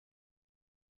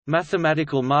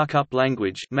Mathematical Markup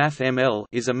Language (MathML)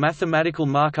 is a mathematical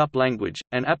markup language,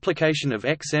 an application of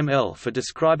XML for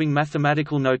describing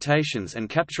mathematical notations and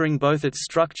capturing both its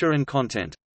structure and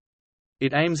content.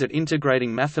 It aims at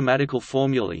integrating mathematical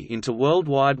formulae into World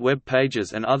Wide Web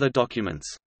pages and other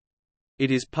documents.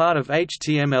 It is part of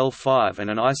HTML5 and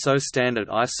an ISO standard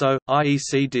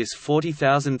ISO/IEC DIS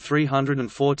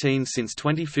 40314 since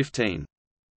 2015.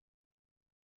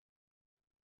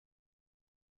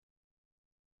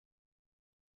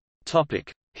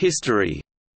 History.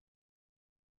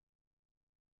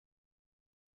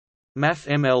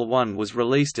 MathML 1 was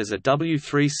released as a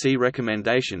W3C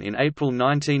recommendation in April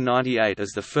 1998 as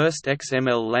the first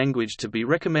XML language to be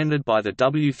recommended by the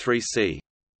W3C.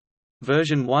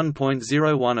 Version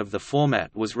 1.01 of the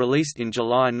format was released in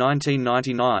July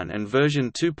 1999 and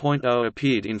version 2.0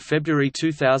 appeared in February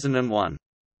 2001.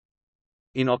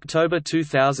 In October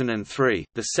 2003,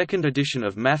 the second edition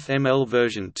of MathML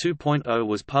version 2.0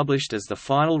 was published as the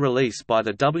final release by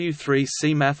the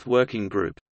W3C Math Working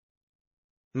Group.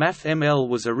 MathML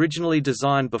was originally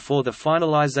designed before the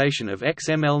finalization of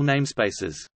XML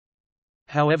namespaces.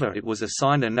 However, it was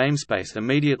assigned a namespace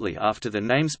immediately after the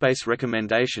namespace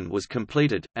recommendation was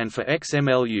completed, and for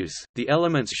XML use, the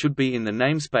elements should be in the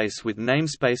namespace with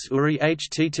namespace URI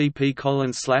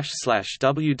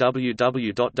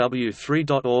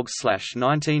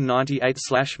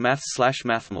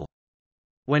http://www.w3.org/1998/maths/mathml.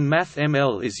 When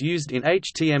MathML is used in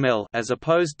HTML as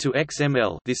opposed to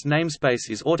XML, this namespace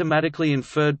is automatically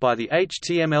inferred by the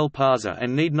HTML parser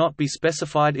and need not be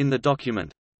specified in the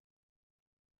document.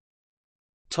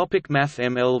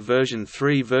 MathML version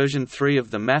 3. Version 3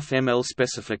 of the MathML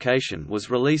specification was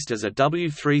released as a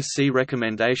W3C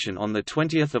recommendation on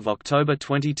 20 October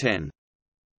 2010.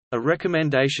 A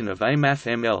recommendation of a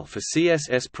MathML for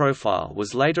CSS profile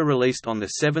was later released on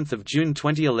 7 June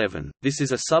 2011. This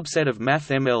is a subset of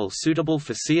MathML suitable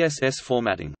for CSS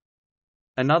formatting.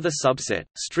 Another subset,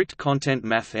 Strict Content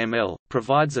MathML,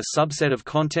 provides a subset of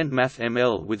Content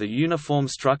MathML with a uniform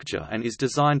structure and is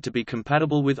designed to be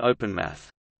compatible with OpenMath.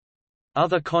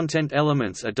 Other content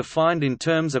elements are defined in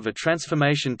terms of a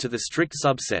transformation to the strict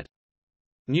subset.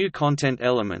 New content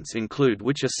elements include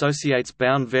which associates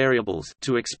bound variables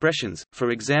to expressions,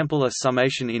 for example a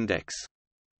summation index.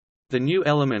 The new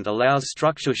element allows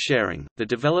structure sharing. The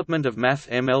development of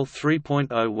MathML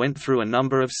 3.0 went through a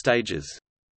number of stages.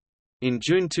 In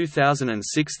June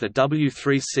 2006, the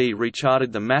W3C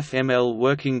recharted the MathML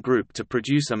Working Group to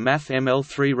produce a MathML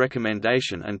 3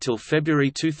 recommendation until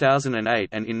February 2008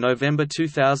 and in November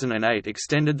 2008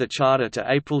 extended the charter to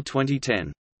April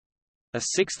 2010. A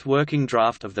sixth working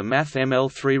draft of the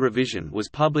MathML 3 revision was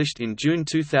published in June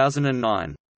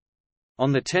 2009.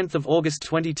 On 10 August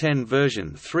 2010,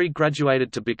 version 3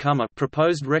 graduated to become a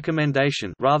proposed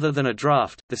recommendation rather than a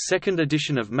draft. The second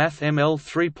edition of MathML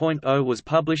 3.0 was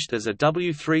published as a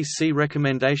W3C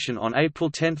recommendation on April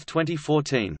 10,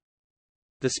 2014.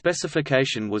 The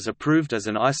specification was approved as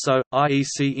an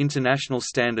ISO/IEC International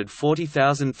Standard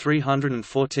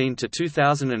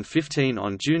 40314/2015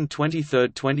 on June 23,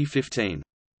 2015.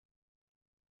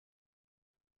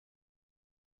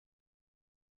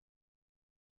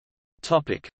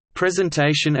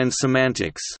 Presentation and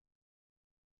semantics.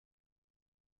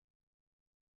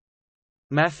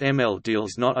 MathML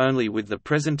deals not only with the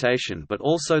presentation but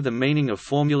also the meaning of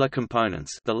formula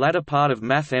components. The latter part of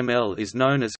MathML is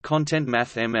known as Content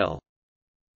MathML.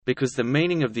 Because the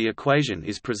meaning of the equation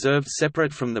is preserved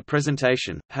separate from the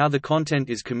presentation, how the content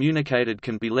is communicated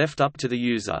can be left up to the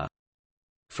user.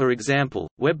 For example,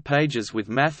 web pages with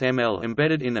MathML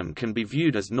embedded in them can be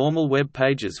viewed as normal web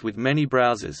pages with many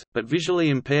browsers, but visually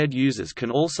impaired users can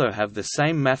also have the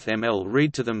same MathML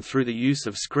read to them through the use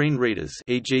of screen readers,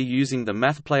 e.g. using the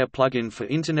MathPlayer plugin for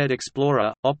Internet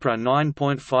Explorer, Opera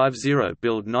 9.50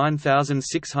 Build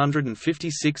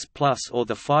 9656+, or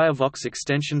the Firefox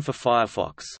extension for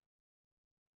Firefox.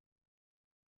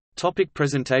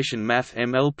 Presentation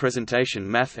MathML. Presentation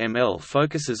MathML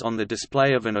focuses on the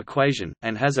display of an equation,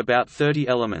 and has about 30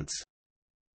 elements.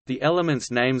 The elements'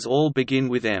 names all begin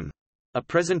with M. A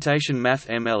presentation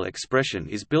MathML expression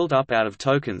is built up out of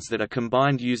tokens that are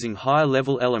combined using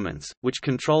higher-level elements, which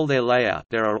control their layout.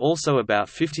 There are also about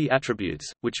 50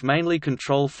 attributes, which mainly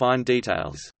control fine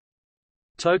details.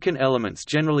 Token elements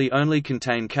generally only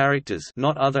contain characters,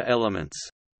 not other elements.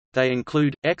 They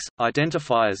include X,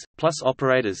 identifiers, plus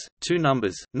operators, two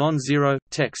numbers, non-zero,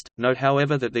 text. Note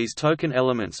however that these token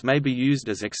elements may be used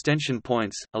as extension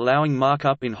points, allowing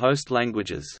markup in host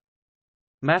languages.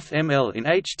 MathML in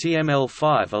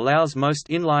HTML5 allows most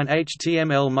inline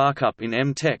HTML markup in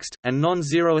M-text, and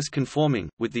non-zeroous conforming,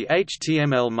 with the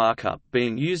HTML markup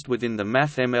being used within the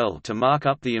MathML to mark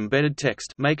up the embedded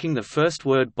text, making the first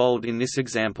word bold in this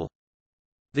example.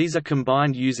 These are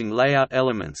combined using layout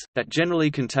elements, that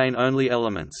generally contain only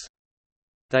elements.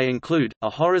 They include a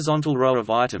horizontal row of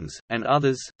items, and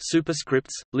others,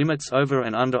 superscripts, limits over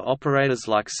and under operators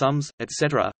like sums,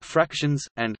 etc., fractions,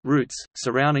 and roots,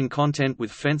 surrounding content with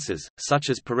fences, such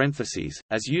as parentheses.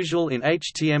 As usual in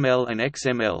HTML and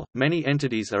XML, many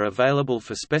entities are available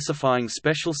for specifying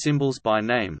special symbols by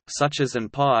name, such as an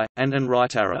pi, and an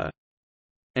right arrow.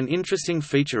 An interesting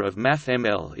feature of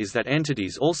MathML is that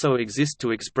entities also exist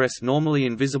to express normally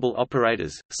invisible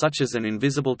operators, such as an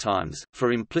invisible times,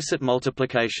 for implicit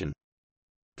multiplication.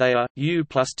 They are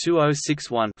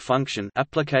U+2061 function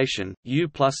application,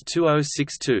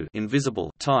 U+2062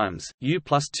 invisible times,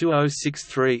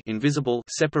 U+2063 invisible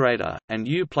separator, and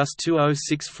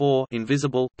U+2064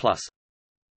 invisible plus.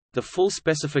 The full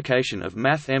specification of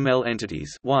MathML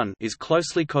entities 1 is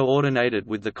closely coordinated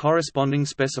with the corresponding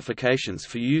specifications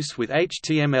for use with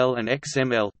HTML and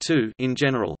XML 2 in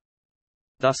general.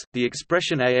 Thus, the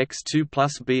expression ax2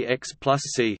 plus bx plus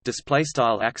c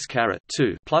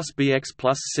 \ax2 plus bx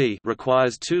plus c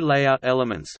requires two layout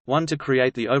elements, one to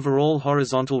create the overall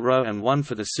horizontal row and one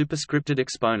for the superscripted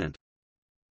exponent.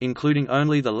 Including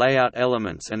only the layout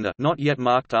elements and the not yet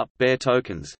marked up bare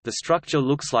tokens, the structure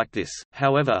looks like this.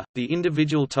 However, the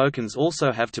individual tokens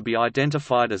also have to be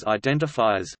identified as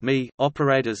identifiers (me),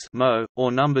 operators (mo),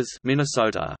 or numbers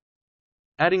 (Minnesota).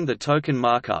 Adding the token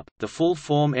markup, the full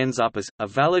form ends up as a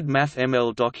valid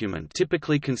MathML document.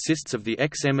 Typically consists of the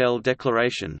XML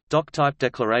declaration, doctype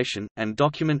declaration, and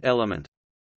document element.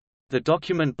 The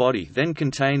document body then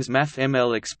contains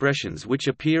MathML expressions which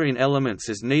appear in elements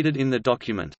as needed in the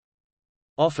document.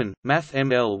 Often,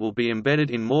 MathML will be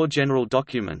embedded in more general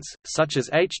documents, such as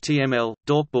HTML,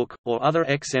 Dorkbook, or other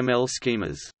XML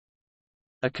schemas.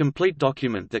 A complete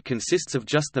document that consists of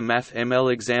just the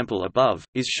MathML example above,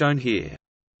 is shown here.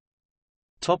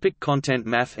 Content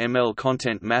MathML.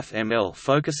 Content MathML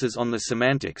focuses on the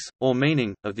semantics, or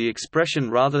meaning, of the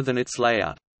expression rather than its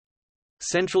layout.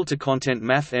 Central to Content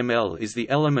MathML is the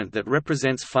element that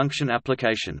represents function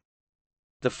application.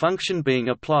 The function being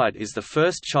applied is the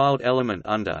first child element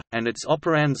under, and its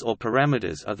operands or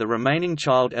parameters are the remaining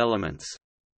child elements.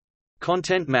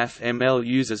 Content MathML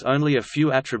uses only a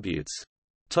few attributes.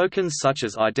 Tokens such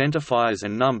as identifiers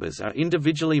and numbers are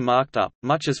individually marked up,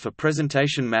 much as for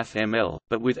Presentation MathML,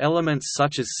 but with elements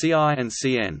such as CI and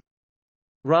CN.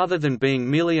 Rather than being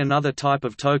merely another type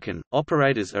of token,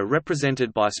 operators are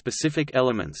represented by specific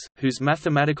elements, whose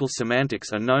mathematical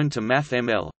semantics are known to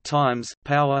MathML, times,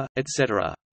 power,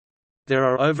 etc. There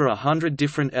are over 100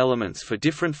 different elements for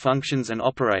different functions and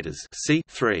operators. See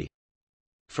 3.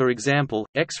 For example,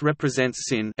 x represents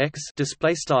sin x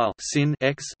sin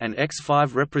x, and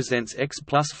x5 represents x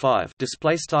plus 5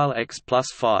 x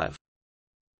plus 5.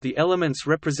 The elements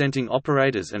representing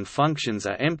operators and functions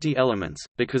are empty elements,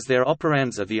 because their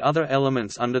operands are the other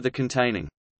elements under the containing.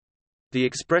 The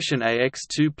expression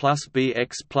ax2 plus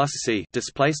bx plus c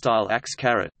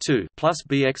 \ax2 plus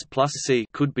bx plus c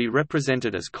could be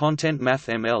represented as Content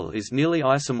MathML is nearly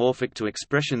isomorphic to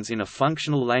expressions in a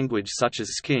functional language such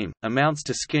as scheme, amounts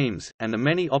to schemes, and the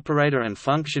many operator and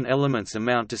function elements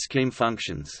amount to scheme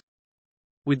functions.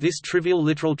 With this trivial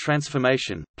literal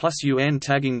transformation, plus UN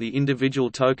tagging the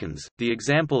individual tokens, the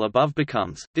example above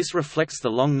becomes. This reflects the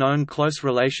long-known close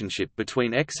relationship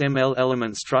between XML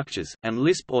element structures, and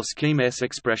Lisp or Scheme-S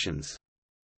expressions.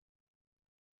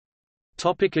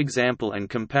 Example and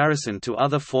comparison to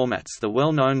other formats. The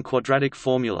well-known quadratic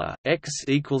formula x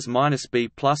equals minus b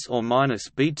plus or minus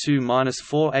b2 minus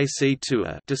 4ac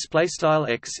 2a display style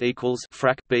x equals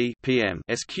frac b pm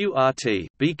sqrt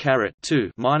b caret 2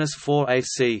 minus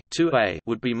 4ac 2a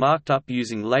would be marked up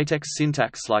using LaTeX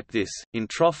syntax like this. In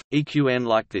trough eqn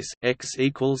like this: x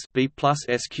equals b plus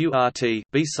sqrt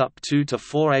b sup 2 to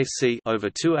 4ac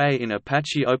over 2a. In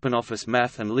Apache OpenOffice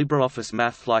Math and LibreOffice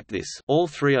Math like this. All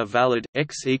three are valid.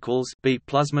 X equals b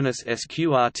plus minus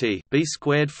sqrt b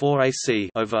squared 4ac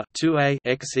over 2a.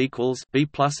 X equals b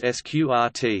plus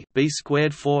sqrt b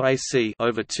squared 4ac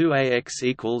over 2a. X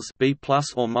equals b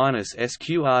plus or minus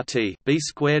sqrt b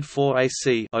squared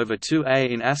 4ac over 2a.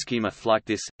 In ASCII math like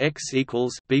this: x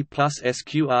equals b plus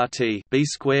sqrt b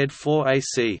squared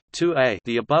 4ac 2a.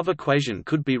 The above equation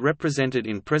could be represented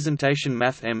in Presentation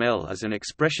MathML as an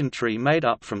expression tree made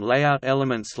up from layout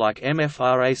elements like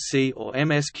mfrac or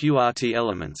msqrt TXT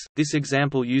elements. This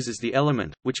example uses the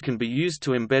element, which can be used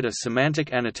to embed a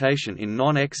semantic annotation in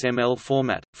non-XML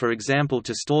format, for example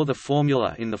to store the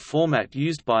formula in the format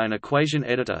used by an equation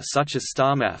editor such as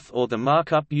StarMath or the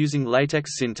markup using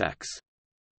LaTeX syntax.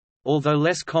 Although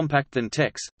less compact than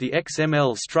TeX, the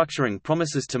XML structuring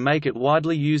promises to make it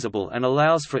widely usable and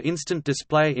allows for instant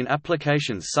display in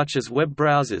applications such as web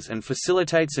browsers and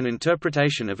facilitates an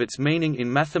interpretation of its meaning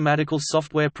in mathematical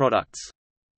software products.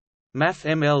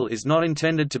 MathML is not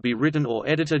intended to be written or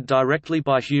edited directly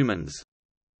by humans.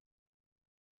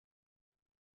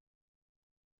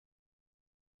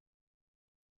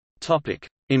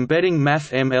 Embedding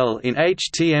MathML in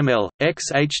HTML,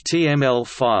 XHTML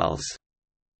files.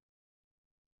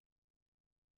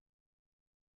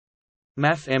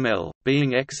 MathML,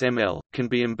 being XML, can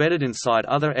be embedded inside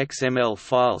other XML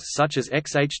files such as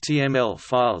XHTML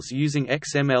files using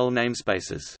XML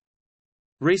namespaces.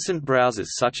 Recent browsers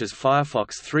such as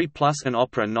Firefox 3 Plus and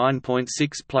Opera 9.6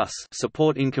 Plus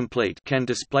support incomplete can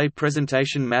display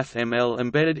Presentation MathML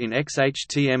embedded in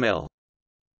XHTML.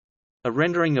 A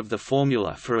rendering of the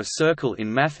formula for a circle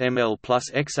in MathML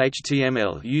plus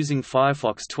XHTML using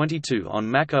Firefox 22 on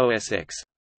Mac OS X.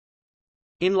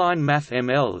 Inline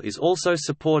MathML is also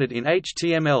supported in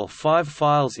HTML5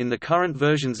 files in the current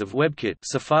versions of WebKit,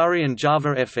 Safari and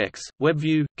JavaFX,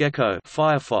 WebView, Gecko,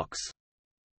 Firefox.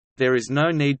 There is no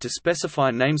need to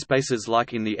specify namespaces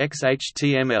like in the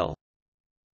XHTML.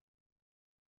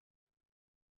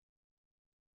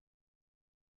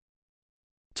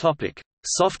 Topic: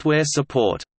 Software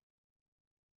support.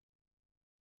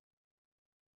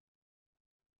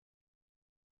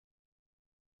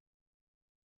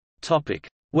 Topic: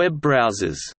 Web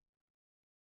browsers.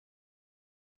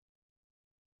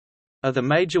 Of the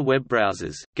major web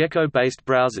browsers, Gecko-based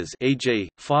browsers e.g.,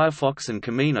 Firefox and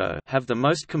Camino have the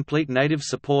most complete native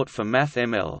support for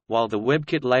MathML, while the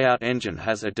WebKit layout engine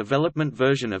has a development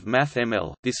version of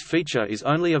MathML. This feature is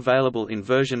only available in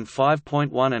version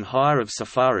 5.1 and higher of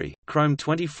Safari, Chrome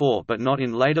 24 but not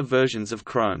in later versions of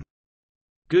Chrome.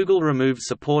 Google removed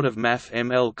support of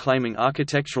MathML claiming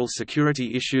architectural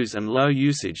security issues and low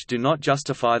usage do not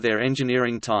justify their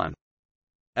engineering time.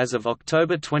 As of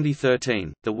October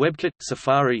 2013, the WebKit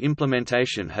Safari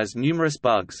implementation has numerous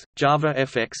bugs.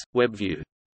 JavaFX, WebView.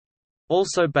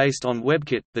 Also based on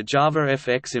WebKit, the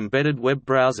JavaFX embedded web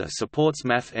browser supports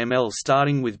MathML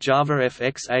starting with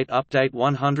JavaFX 8 Update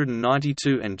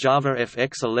 192 and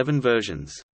JavaFX 11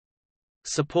 versions.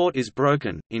 Support is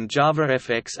broken in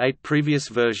JavaFX 8 previous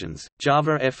versions,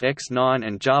 JavaFX 9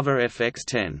 and JavaFX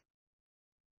 10.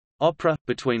 Opera,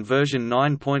 between version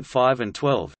 9.5 and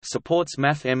 12, supports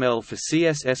MathML for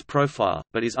CSS profile,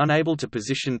 but is unable to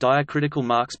position diacritical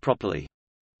marks properly.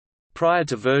 Prior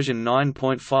to version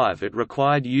 9.5 it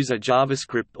required user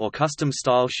JavaScript or custom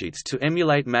stylesheets to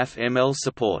emulate MathML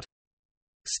support.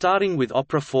 Starting with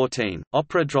Opera 14,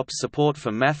 Opera drops support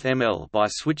for MathML by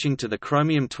switching to the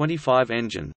Chromium 25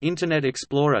 engine. Internet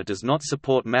Explorer does not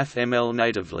support MathML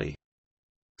natively.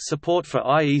 Support for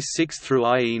IE6 through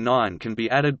IE9 can be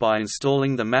added by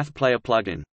installing the MathPlayer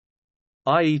plugin.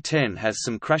 IE10 has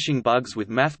some crashing bugs with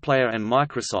MathPlayer and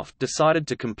Microsoft decided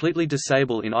to completely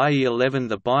disable in IE11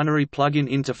 the binary plugin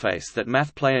interface that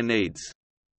MathPlayer needs.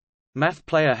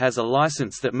 MathPlayer has a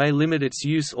license that may limit its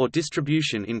use or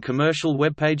distribution in commercial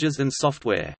web pages and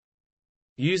software.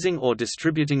 Using or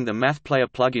distributing the MathPlayer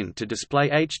plugin to display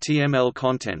HTML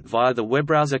content via the web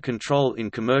browser control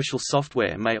in commercial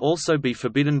software may also be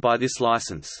forbidden by this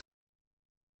license.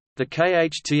 The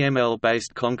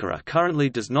KHTML-based Conqueror currently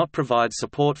does not provide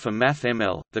support for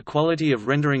MathML. The quality of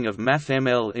rendering of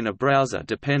MathML in a browser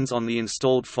depends on the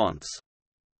installed fonts.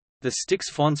 The Stix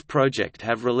Fonts project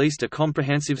have released a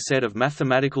comprehensive set of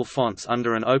mathematical fonts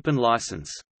under an open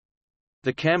license.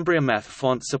 The Cambria Math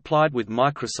font supplied with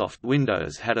Microsoft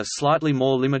Windows had a slightly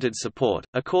more limited support.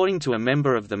 According to a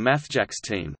member of the MathJax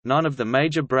team, none of the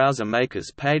major browser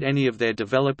makers paid any of their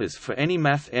developers for any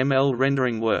MathML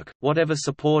rendering work. Whatever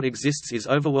support exists is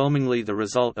overwhelmingly the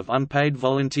result of unpaid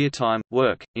volunteer time,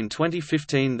 work. In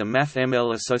 2015, the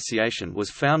MathML Association was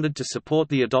founded to support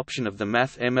the adoption of the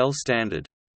MathML standard.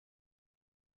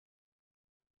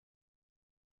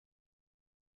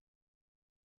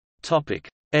 Topic: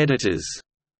 Editors.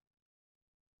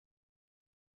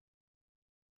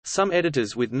 Some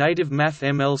editors with native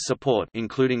MathML support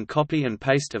including copy and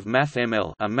paste of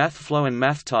MathML are MathFlow and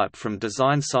MathType from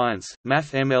Design Science,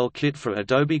 MathML Kit for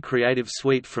Adobe Creative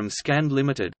Suite from Scanned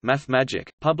Limited, MathMagick,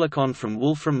 Publicon from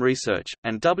Wolfram Research,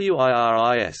 and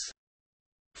WIRIS.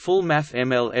 Full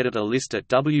MathML editor list at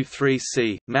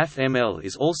W3C. MathML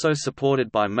is also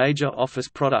supported by major Office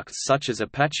products such as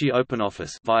Apache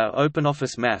OpenOffice via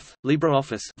OpenOffice Math,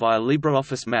 LibreOffice via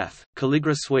LibreOffice Math,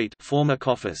 Calligra Suite, former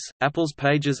Office, Apple's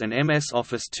Pages and MS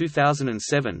Office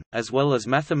 2007, as well as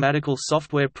mathematical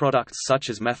software products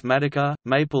such as Mathematica,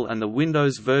 Maple and the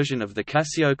Windows version of the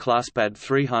Casio ClassPad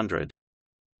 300.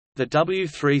 The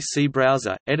W3C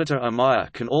browser, editor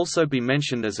Amaya can also be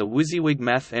mentioned as a WYSIWYG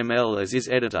MathML as is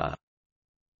editor.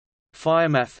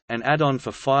 FireMath, an add-on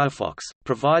for Firefox,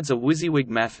 provides a WYSIWYG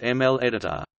MathML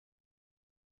editor.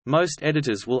 Most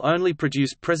editors will only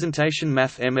produce Presentation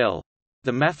MathML.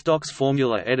 The MathDocs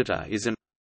formula editor is an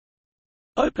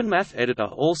OpenMath editor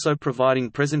also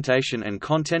providing Presentation and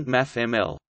Content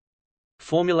MathML.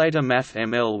 Formulator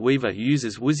MathML Weaver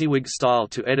uses WYSIWYG style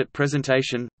to edit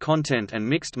presentation, content and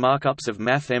mixed markups of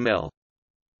MathML.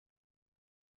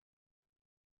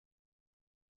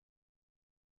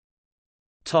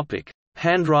 Topic: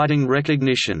 Handwriting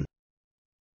recognition.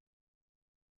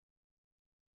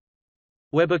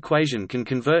 Web Equation can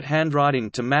convert handwriting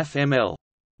to MathML.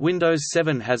 Windows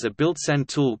 7 has a built-in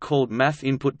tool called Math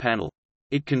Input Panel.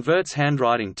 It converts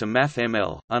handwriting to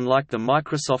MathML. Unlike the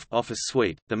Microsoft Office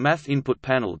suite, the Math Input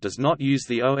Panel does not use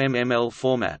the OMML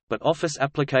format, but Office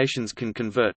applications can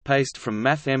convert, paste from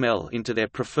MathML into their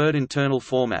preferred internal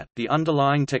format. The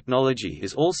underlying technology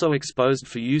is also exposed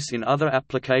for use in other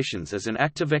applications as an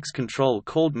ActiveX control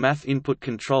called Math Input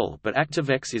Control, but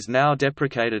ActiveX is now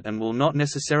deprecated and will not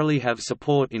necessarily have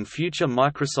support in future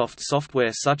Microsoft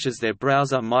software such as their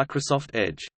browser Microsoft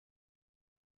Edge.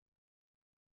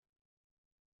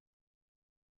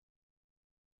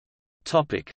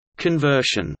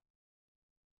 Conversion.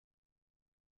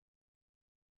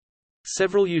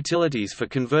 Several utilities for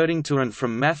converting to and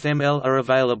from MathML are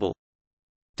available.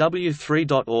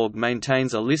 W3.org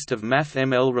maintains a list of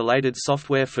MathML-related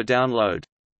software for download.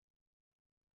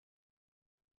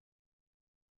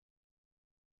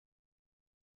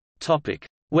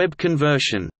 Web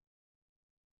conversion.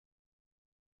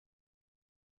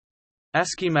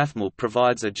 ASCII-MathML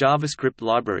provides a JavaScript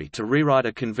library to rewrite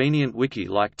a convenient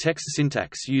wiki-like text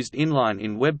syntax used inline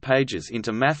in web pages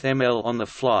into MathML on the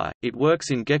fly. It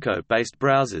works in Gecko-based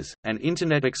browsers, and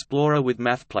Internet Explorer with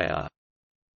MathPlayer.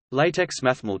 LaTeX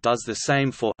MathML does the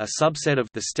same for a subset of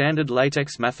the standard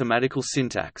LaTeX mathematical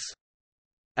syntax.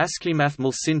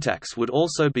 ASCII-MathML syntax would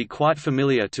also be quite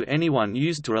familiar to anyone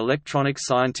used to electronic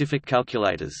scientific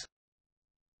calculators.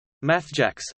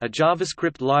 MathJax, a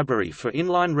JavaScript library for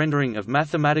inline rendering of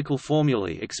mathematical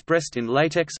formulae expressed in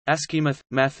LaTeX,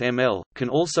 ASCII-MathML, can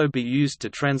also be used to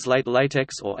translate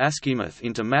LaTeX or ASCII-Math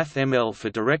into MathML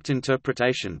for direct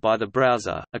interpretation by the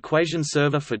browser. Equation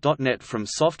Server for .NET from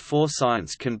Soft4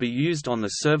 Science can be used on the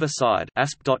server side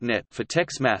ASP.NET for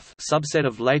TextMath, subset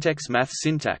of LaTeX math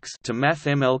syntax, to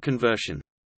MathML conversion.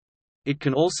 It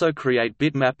can also create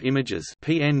bitmap images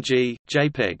 (PNG,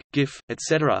 JPEG, GIF,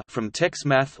 etc.) from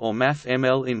TextMath or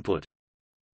MathML input.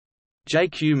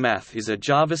 JQ-Math is a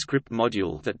JavaScript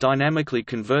module that dynamically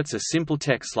converts a simple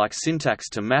text-like syntax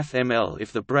to MathML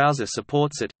if the browser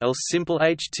supports it, else simple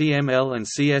HTML and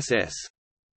CSS.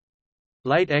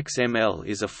 LateXML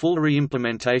is a full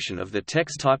re-implementation of the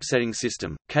text typesetting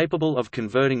system, capable of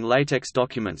converting LaTeX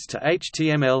documents to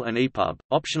HTML and EPUB,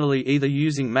 optionally either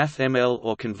using MathML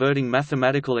or converting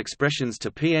mathematical expressions to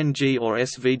PNG or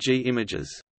SVG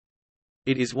images.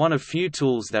 It is one of few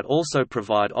tools that also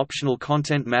provide optional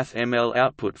Content MathML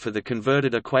output for the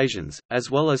converted equations,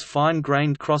 as well as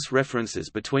fine-grained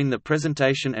cross-references between the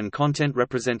presentation and content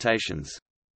representations.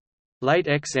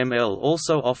 LateXML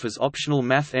also offers optional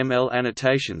MathML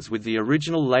annotations with the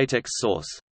original LaTeX source.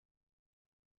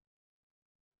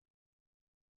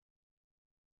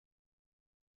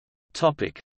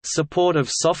 Support of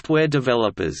software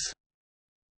developers.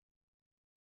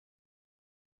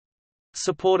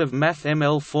 Support of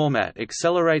MathML format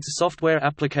accelerates software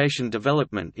application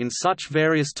development in such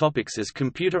various topics as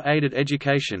computer-aided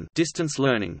education, distance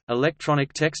learning,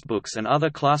 electronic textbooks and other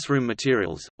classroom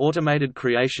materials, automated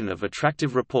creation of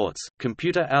attractive reports,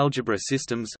 computer algebra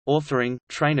systems, authoring,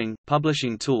 training,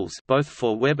 publishing tools both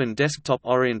for web and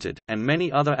desktop-oriented, and many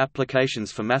other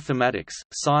applications for mathematics,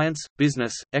 science,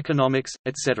 business, economics,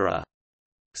 etc.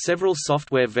 Several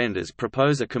software vendors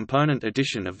propose a component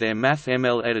edition of their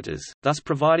MathML editors, thus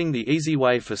providing the easy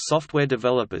way for software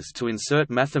developers to insert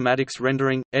mathematics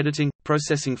rendering, editing,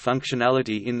 processing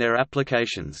functionality in their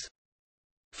applications.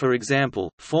 For example,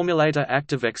 Formulator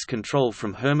ActiveX control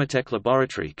from Hermitech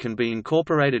Laboratory can be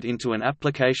incorporated into an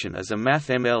application as a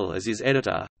MathML as is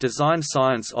editor. Design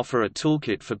Science offer a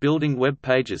toolkit for building web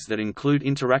pages that include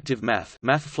interactive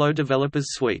MathFlow Developers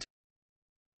Suite.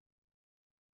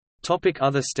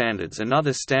 Other standards.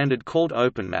 Another standard called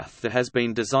OpenMath that has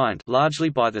been designed largely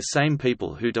by the same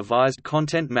people who devised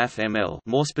Content MathML,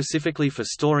 more specifically for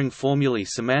storing formulae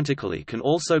semantically, can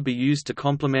also be used to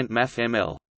complement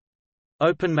MathML.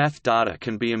 OpenMath data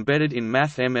can be embedded in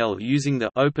MathML using the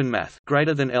OpenMath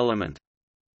greater than element.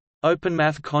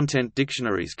 OpenMath content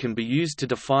dictionaries can be used to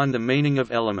define the meaning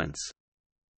of elements.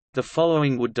 The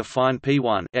following would define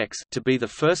P1 x to be the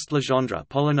first Legendre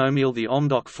polynomial. The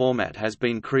OMDOC format has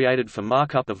been created for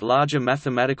markup of larger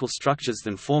mathematical structures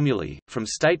than formulae, from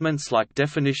statements like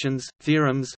definitions,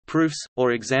 theorems, proofs,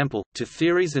 or example, to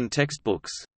theories and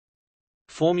textbooks.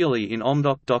 Formulae in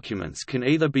OMDOC documents can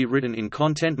either be written in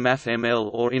Content MathML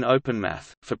or in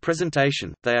OpenMath. For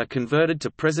presentation, they are converted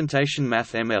to Presentation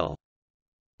MathML.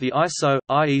 The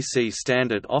ISO/IEC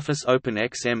standard Office Open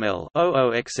XML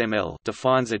 (OOXML)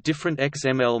 defines a different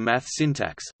XML math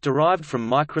syntax, derived from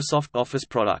Microsoft Office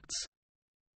products.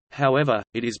 However,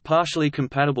 it is partially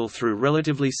compatible through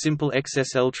relatively simple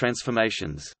XSL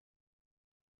transformations.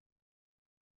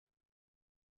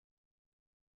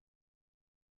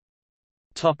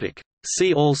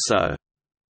 See also: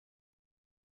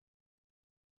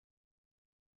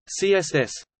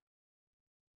 CSS,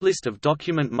 List of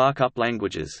document markup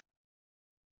languages,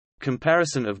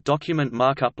 Comparison of document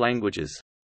markup languages,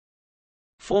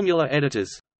 Formula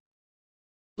editors,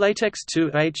 LaTeX to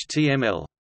HTML,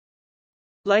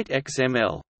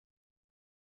 LateXML.